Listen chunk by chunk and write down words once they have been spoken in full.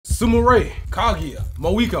Sumire, Kaguya,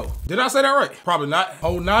 Moiko. Did I say that right? Probably not.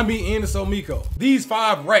 Honami and Somiko. These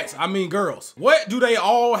 5 rats, I mean girls. What do they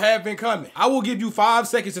all have in common? I will give you 5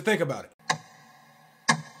 seconds to think about it.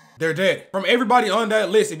 They're dead. From everybody on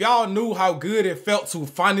that list, if y'all knew how good it felt to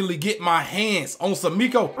finally get my hands on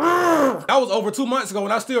Somiko, that was over 2 months ago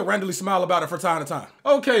and I still randomly smile about it from time to time.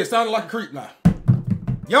 Okay, it sounded like a creep now.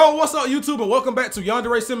 Yo, what's up YouTube and welcome back to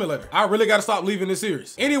Yandere Simulator. I really gotta stop leaving this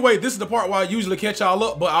series. Anyway, this is the part where I usually catch y'all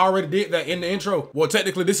up, but I already did that in the intro. Well,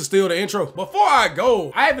 technically this is still the intro. Before I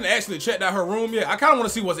go, I haven't actually checked out her room yet. I kinda wanna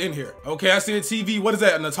see what's in here. Okay, I see a TV. What is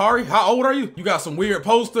that, an Atari? How old are you? You got some weird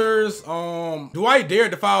posters. Do I dare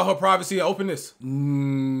defile her privacy and open this?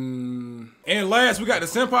 And last, we got the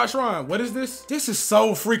Senpai Shrine. What is this? This is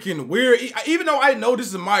so freaking weird. Even though I know this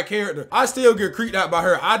is my character, I still get creeped out by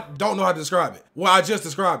her. I don't know how to describe it. Well, I just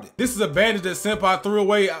described it. This is a bandage that Senpai threw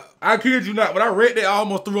away. I kid you not. When I read that, I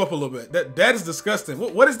almost threw up a little bit. That is disgusting.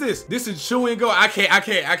 What is this? This is chewing gum. I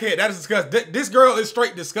can't. That is disgusting. This girl is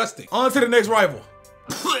straight disgusting. On to the next rival.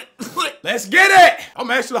 Let's get it. I'm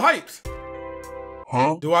actually hyped.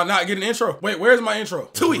 Huh? Do I not get an intro? Wait, where's my intro?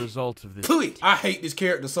 Tui. Result of this. Tui. I hate this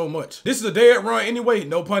character so much. This is a dead run anyway,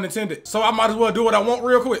 no pun intended. So I might as well do what I want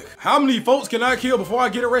real quick. How many folks can I kill before I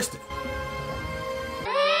get arrested?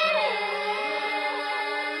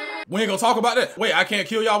 We ain't gonna talk about that. Wait, I can't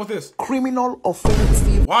kill y'all with this. Criminal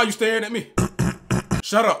offense. Why are you staring at me?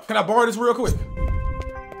 Shut up. Can I borrow this real quick?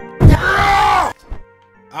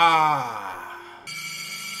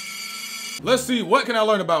 Let's see, what can I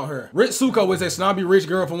learn about her? Ritsuko is a snobby rich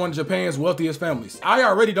girl from one of Japan's wealthiest families. I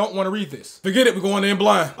already don't want to read this. Forget it, we're going in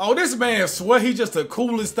blind. Oh, this man swear he just the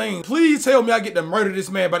coolest thing. Please tell me I get to murder this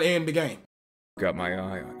man by the end of the game. Got my eye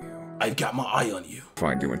on you. I've got my eye on you.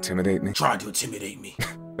 Trying to intimidate me? Trying to intimidate me.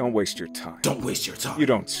 Don't waste your time. Don't waste your time. You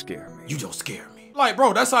don't scare me. You don't scare me. Like,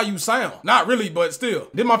 bro, that's how you sound. Not really, but still.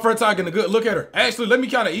 This my first time getting a good look at her. Actually, let me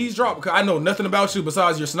kind of eavesdrop because I know nothing about you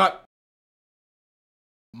besides your snot.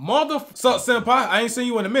 Sup, senpai? I ain't seen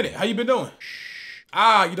you in a minute. How you been doing?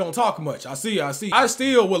 You don't talk much. I see. I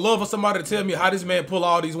still would love for somebody to tell me how this man pull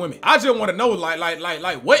all these women. I just want to know,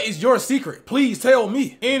 like, what is your secret? Please tell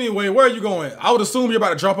me. Anyway, where are you going? I would assume you're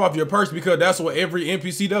about to drop off your purse because that's what every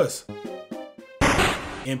NPC does.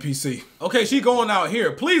 NPC. Okay, she going out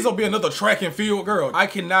here. Please don't be another track and field girl. I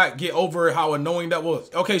cannot get over how annoying that was.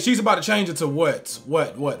 Okay, she's about to change it to what?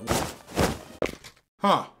 What?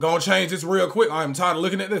 Huh, gonna change this real quick. I'm tired of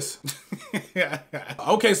looking at this.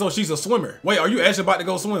 Okay, so she's a swimmer. Wait, are you actually about to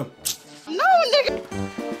go swim? No, nigga.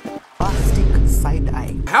 Plastic side eye.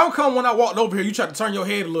 How come when I walked over here, you tried to turn your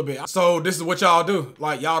head a little bit? So this is what y'all do.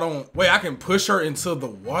 Like y'all don't, wait, I can push her into the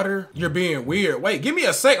water? You're being weird. Wait, give me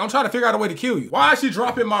a sec. I'm trying to figure out a way to kill you. Why is she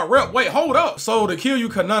dropping my rep? Wait, hold up. So to kill you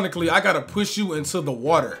canonically, I gotta push you into the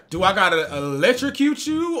water. Do I gotta electrocute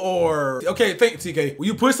you or? Okay, think TK. When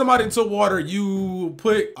you push somebody into water, you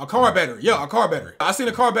put a car battery. Yeah, a car battery. I seen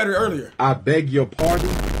a car battery earlier. I beg your pardon?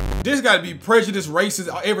 This gotta be prejudice, racist,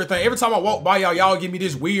 everything. Every time I walk by y'all, y'all give me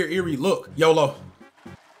this weird, eerie look. YOLO.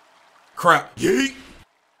 Crap. Yeet.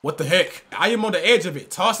 What the heck? I am on the edge of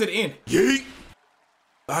it. Toss it in. Yeet.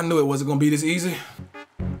 I knew it wasn't gonna be this easy.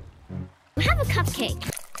 Have a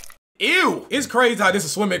cupcake. Ew. It's crazy how this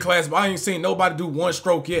is swimming class, but I ain't seen nobody do one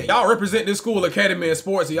stroke yet. Y'all represent this school academy in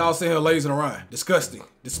sports and y'all sitting here lazing around. Disgusting.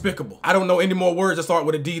 Despicable. I don't know any more words that start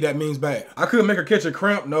with a D that means bad. I couldn't make her catch a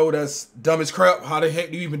cramp. No, that's dumb as crap. How the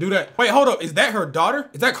heck do you even do that? Wait, hold up. Is that her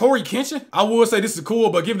daughter? Is that Corey Kenshin? I would say this is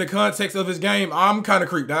cool, but given the context of this game, I'm kind of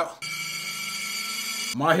creeped out.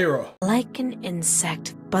 My hero. Like an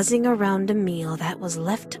insect buzzing around a meal that was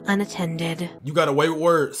left unattended. You got away with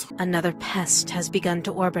words. Another pest has begun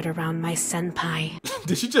to orbit around my senpai.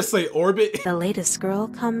 Did she just say orbit? The latest girl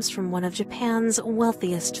comes from one of Japan's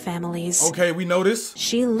wealthiest families. Okay, we know this.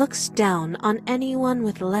 She looks down on anyone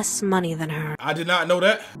with less money than her. I did not know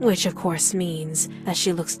that. Which of course means that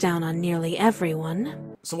she looks down on nearly everyone.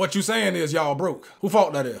 So what you saying is y'all broke. Who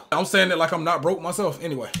fault that is? I'm saying it like I'm not broke myself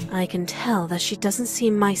anyway. I can tell that she doesn't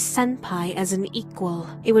see my senpai as an equal.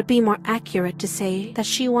 It would be more accurate to say that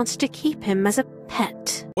she wants to keep him as a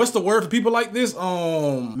pet. What's the word for people like this?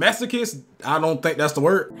 Masochist? I don't think that's the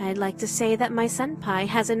word. I'd like to say that my senpai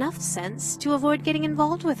has enough sense to avoid getting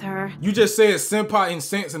involved with her. You just said senpai and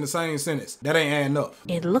sense in the same sentence. That ain't adding up.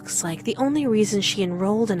 It looks like the only reason she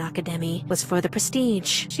enrolled in academy was for the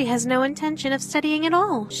prestige. She has no intention of studying at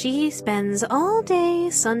all. She spends all day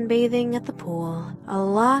sunbathing at the pool. A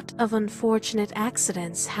lot of unfortunate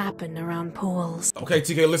accidents happen around pools. Okay,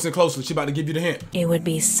 TK, listen closely. She about to give you the hint. It would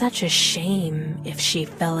be such a shame if she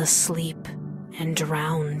fell asleep and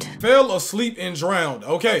drowned. Fell asleep and drowned.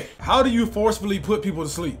 Okay. How do you forcefully put people to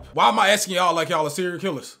sleep? Why am I asking y'all like y'all are serial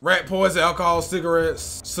killers? Rat poison, alcohol,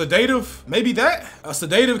 cigarettes, sedative? Maybe that? A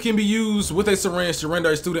sedative can be used with a syringe to render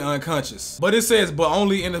a student unconscious. But it says, but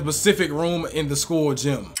only in a specific room in the school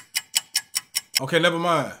gym. Okay, never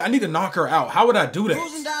mind. I need to knock her out. How would I do that?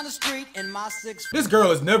 Cruising down the street in my This girl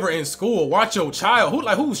is never in school. Watch your child.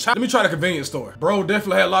 Whose child? Let me try the convenience store. Bro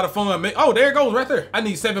definitely had a lot of fun. Oh, there it goes right there. I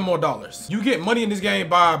need $7 more. You get money in this game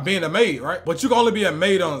by being a maid, right? But you can only be a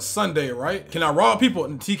maid on Sunday, right? Can I rob people?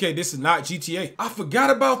 TK, this is not GTA. I forgot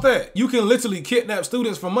about that. You can literally kidnap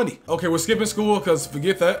students for money. Okay, we're skipping school because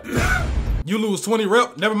forget that. You lose 20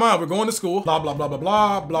 rep. Never mind, we're going to school. Blah, blah, blah, blah,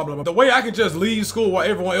 blah, blah, blah. The way I can just leave school while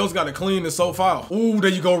everyone else got to clean is so foul. Ooh, there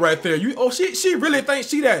you go right there. She really thinks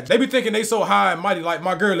she that. They be thinking they so high and mighty. Like,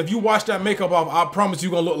 my girl, if you wash that makeup off, I promise you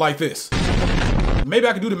gonna look like this. Maybe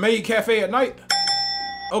I can do the maid cafe at night.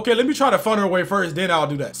 Okay, let me try to fun her away first, then I'll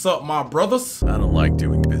do that. Sup, my brothers? I don't like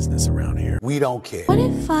doing business around here. We don't care. What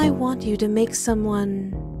if I want you to make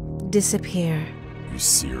someone disappear? You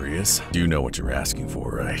serious? You know what you're asking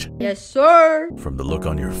for, right? Yes, sir. From the look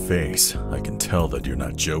on your face, I can tell that you're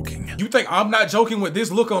not joking. You think I'm not joking with this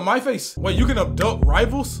look on my face? Wait, you can abduct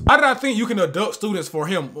rivals? How did I think you can abduct students for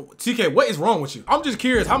him? TK, what is wrong with you? I'm just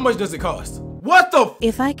curious, how much does it cost? What the?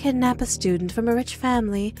 If I kidnap a student from a rich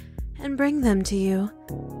family and bring them to you,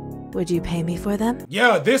 would you pay me for them?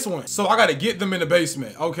 Yeah, this one. So I gotta get them in the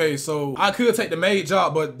basement. Okay, so I could take the maid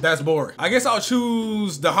job, but that's boring. I guess I'll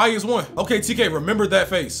choose the highest one. Okay, TK, remember that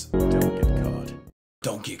face. Don't get caught.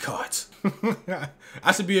 Don't get caught.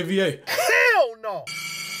 I should be a VA. Hell no!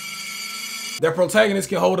 Their protagonist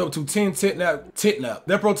can hold up to 10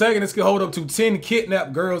 Their protagonist can hold up to 10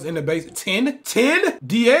 kidnapped girls in the basement. 10? 10?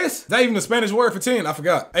 DS? Is that even the Spanish word for 10? I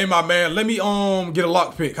forgot. Hey, my man, let me get a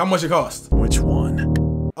lockpick. How much it cost? Which one?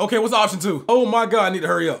 Okay, what's option 2? Oh my God, I need to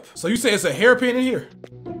hurry up. So you say it's a hairpin in here?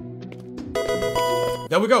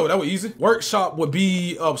 There we go, that was easy. Workshop would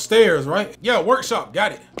be upstairs, right? Yeah, workshop,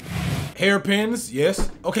 got it. Hairpins, yes.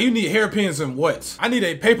 Okay, you need hairpins and what? I need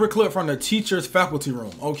a paper clip from the teacher's faculty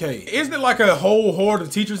room. Okay, isn't it like a whole horde of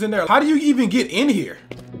teachers in there? How do you even get in here?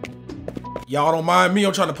 Y'all don't mind me,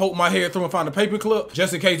 I'm trying to poke my head through and find a paper clip,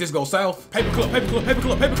 just in case this goes south. Paper clip, paper clip, paper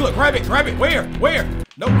clip, paper clip, grab it, where?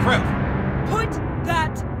 No, crap. Put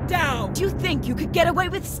that down. Do you think you could get away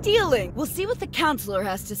with stealing? We'll see what the counselor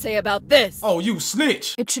has to say about this. Oh, you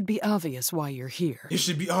snitch. It should be obvious why you're here. It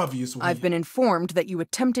should be obvious. I've been informed that you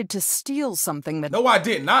attempted to steal something that... No, I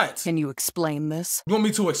did not. Can you explain this? You want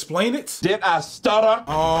me to explain it? Did I stutter?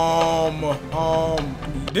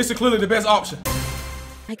 This is clearly the best option.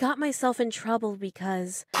 I got myself in trouble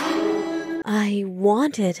because I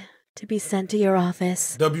wanted to be sent to your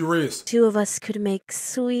office. W Riz. Two of us could make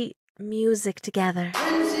sweet music together.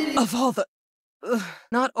 Of all the...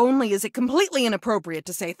 Not only is it completely inappropriate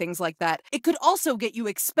to say things like that, it could also get you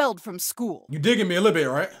expelled from school. You digging me a little bit,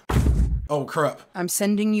 right? Oh, crap. I'm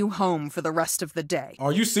sending you home for the rest of the day.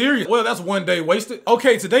 Are you serious? Well, that's one day wasted.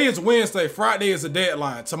 Okay, today is Wednesday. Friday is the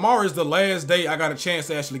deadline. Tomorrow is the last day I got a chance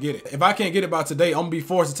to actually get it. If I can't get it by today, I'm gonna be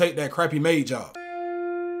forced to take that crappy maid job.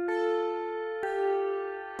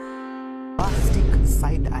 Plastic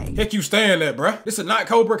side eye. Heck you stand there, bruh. This is not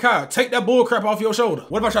Cobra Kai. Take that bull crap off your shoulder.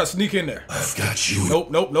 What if I try to sneak in there? I've got you.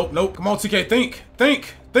 Nope. Come on, TK, think.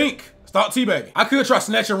 Stop teabagging. I could try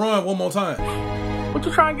snatch and run one more time. What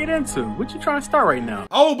you trying to get into? What you trying to start right now?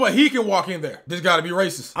 Oh, but he can walk in there. This gotta be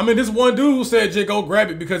racist. I mean, this one dude said just go grab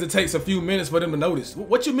it because it takes a few minutes for them to notice.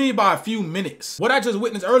 What you mean by a few minutes? What I just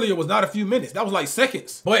witnessed earlier was not a few minutes. That was like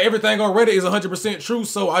seconds. But everything on Reddit is 100% true,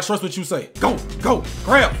 so I trust what you say. Go,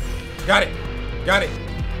 grab. Got it.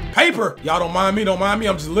 Paper. Y'all don't mind me.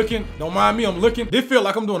 I'm just looking. Don't mind me, I'm looking. This feel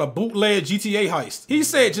like I'm doing a bootleg GTA heist. He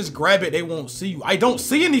said just grab it, they won't see you. I don't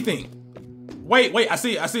see anything. Wait, I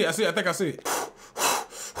see it. I think I see it.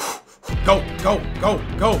 Go.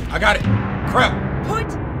 I got it. Crap. Put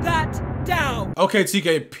that down. Okay,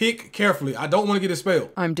 TK, pick carefully. I don't want to get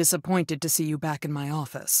expelled. I'm disappointed to see you back in my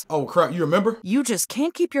office. Oh, crap. You remember? You just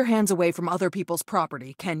can't keep your hands away from other people's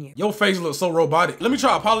property, can you? Your face looks so robotic. Let me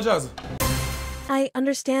try apologizing. I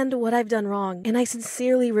understand what I've done wrong, and I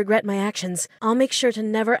sincerely regret my actions. I'll make sure to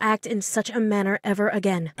never act in such a manner ever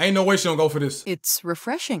again. Ain't no way she don't go for this. It's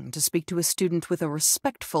refreshing to speak to a student with a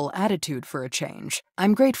respectful attitude for a change.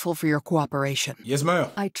 I'm grateful for your cooperation. Yes, ma'am.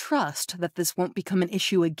 I trust that this won't become an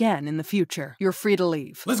issue again in the future. You're free to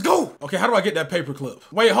leave. Let's go! Okay, how do I get that paper clip?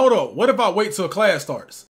 Wait, hold up. What if I wait till class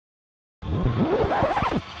starts?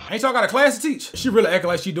 Ain't y'all got a class to teach? She really acting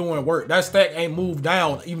like she doing work. That stack ain't moved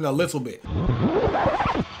down even a little bit.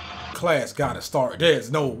 Class gotta start.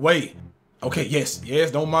 There's no way. Okay, yes,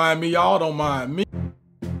 don't mind me, y'all, don't mind me.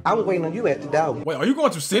 I'm waiting on you at the door. Wait, are you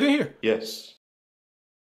going to sit in here? Yes.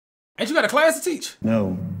 Ain't you got a class to teach?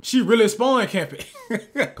 No. She really spawn camping.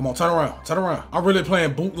 Come on, turn around, turn around. I'm really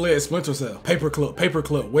playing bootleg Splinter Cell.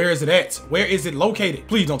 Paperclip, where is it at? Where is it located?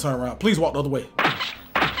 Please don't turn around, please walk the other way.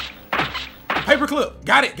 Paperclip,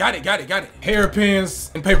 got it. Hairpins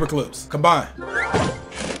and paper clips, combined.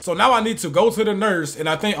 So now I need to go to the nurse and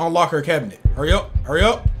I think unlock her cabinet. Hurry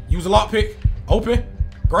up, use a lockpick, open,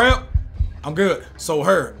 grab. I'm good. So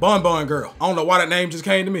her, Bun Bun Girl. I don't know why that name just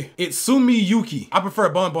came to me. It's Sumi Yuki. I prefer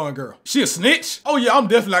Bun Bun Girl. She a snitch? Oh yeah, I'm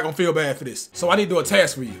definitely not gonna feel bad for this. So I need to do a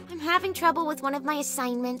task for you. I'm having trouble with one of my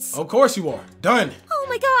assignments. Of course you are. Done. Oh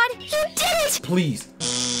my god, you did it!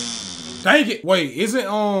 Please. Dang it. Wait,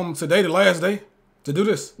 isn't today the last day to do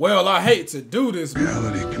this? Well, I hate to do this.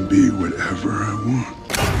 Reality can be whatever I want.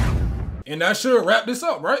 And that should wrap this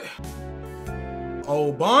up, right?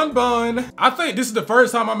 Oh, Bun Bun. I think this is the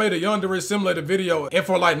first time I made a Young the Rich simulator video, and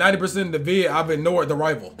for like 90% of the vid, I've ignored the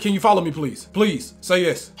rival. Can you follow me, please? Please, say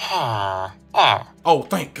yes. Oh,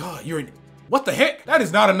 thank God, you're in. What the heck? That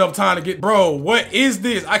is not enough time to get, bro, what is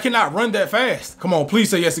this? I cannot run that fast. Come on,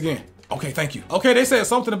 please say yes again. Okay, thank you. Okay, they said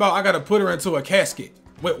something about I gotta put her into a casket.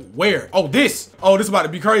 Where? Oh, this. Oh, this about to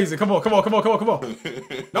be crazy. Come on.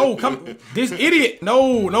 No, come, this idiot.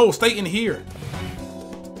 No, stay in here.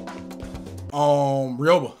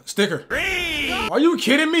 Ryoba, sticker. Are you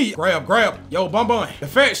kidding me? Grab. Yo, Bun Bun. The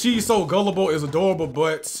fact she's so gullible is adorable,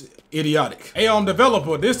 but idiotic. Hey,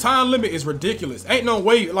 developer, this time limit is ridiculous. Ain't no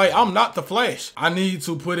way, like, I'm not the Flash. I need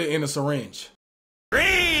to put it in a syringe.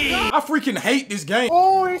 I freaking hate this game.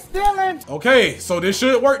 Oh, he's stealing. Okay, so this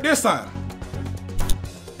should work this time.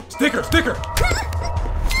 Sticker.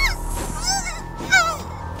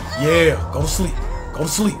 Yeah, go to sleep.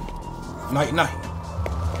 Night.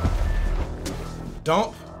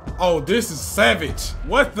 Dump. Oh, this is savage.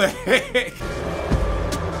 What the heck?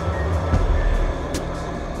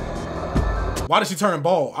 Why did she turn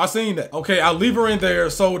bald? I seen that. Okay, I'll leave her in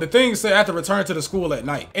there. So the thing said I have to return to the school at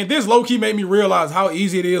night. And this low-key made me realize how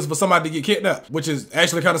easy it is for somebody to get kidnapped, which is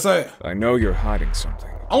actually kind of sad. I know you're hiding something.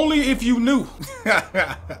 Only if you knew.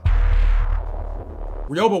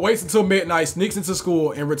 Ryoba waits until midnight, sneaks into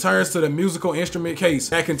school, and returns to the musical instrument case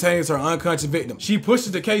that contains her unconscious victim. She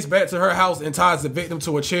pushes the case back to her house and ties the victim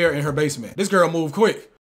to a chair in her basement. This girl moved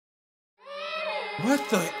quick. What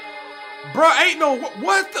the? Bruh, ain't no,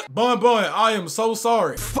 what the? Bun, I am so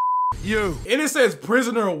sorry. You. And it says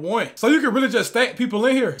prisoner 1. So you can really just stack people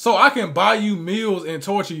in here. So I can buy you meals and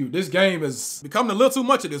torture you. This game is becoming a little too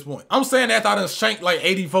much at this point. I'm saying that I done shanked like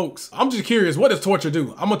 80 folks. I'm just curious, what does torture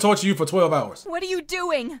do? I'm gonna torture you for 12 hours. What are you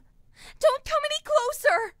doing? Don't come any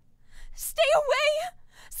closer. Stay away.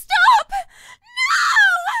 Stop.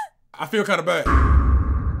 No! I feel kind of bad.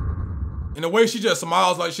 In the way she just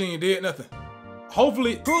smiles like she ain't did nothing.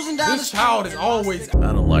 Hopefully, this child is always.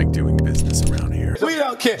 I don't like doing business around here. We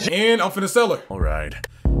don't care. And I'm finna sell her. All right,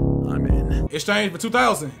 I'm in. Exchange for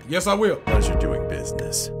 2,000. Yes, I will. Pleasure doing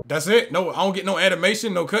business. That's it. No, I don't get no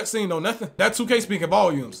animation, no cutscene, no nothing. That 2K speaking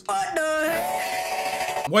volumes. What the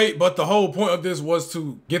heck? Wait, but the whole point of this was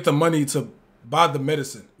to get the money to buy the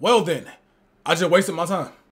medicine. Well then, I just wasted my time.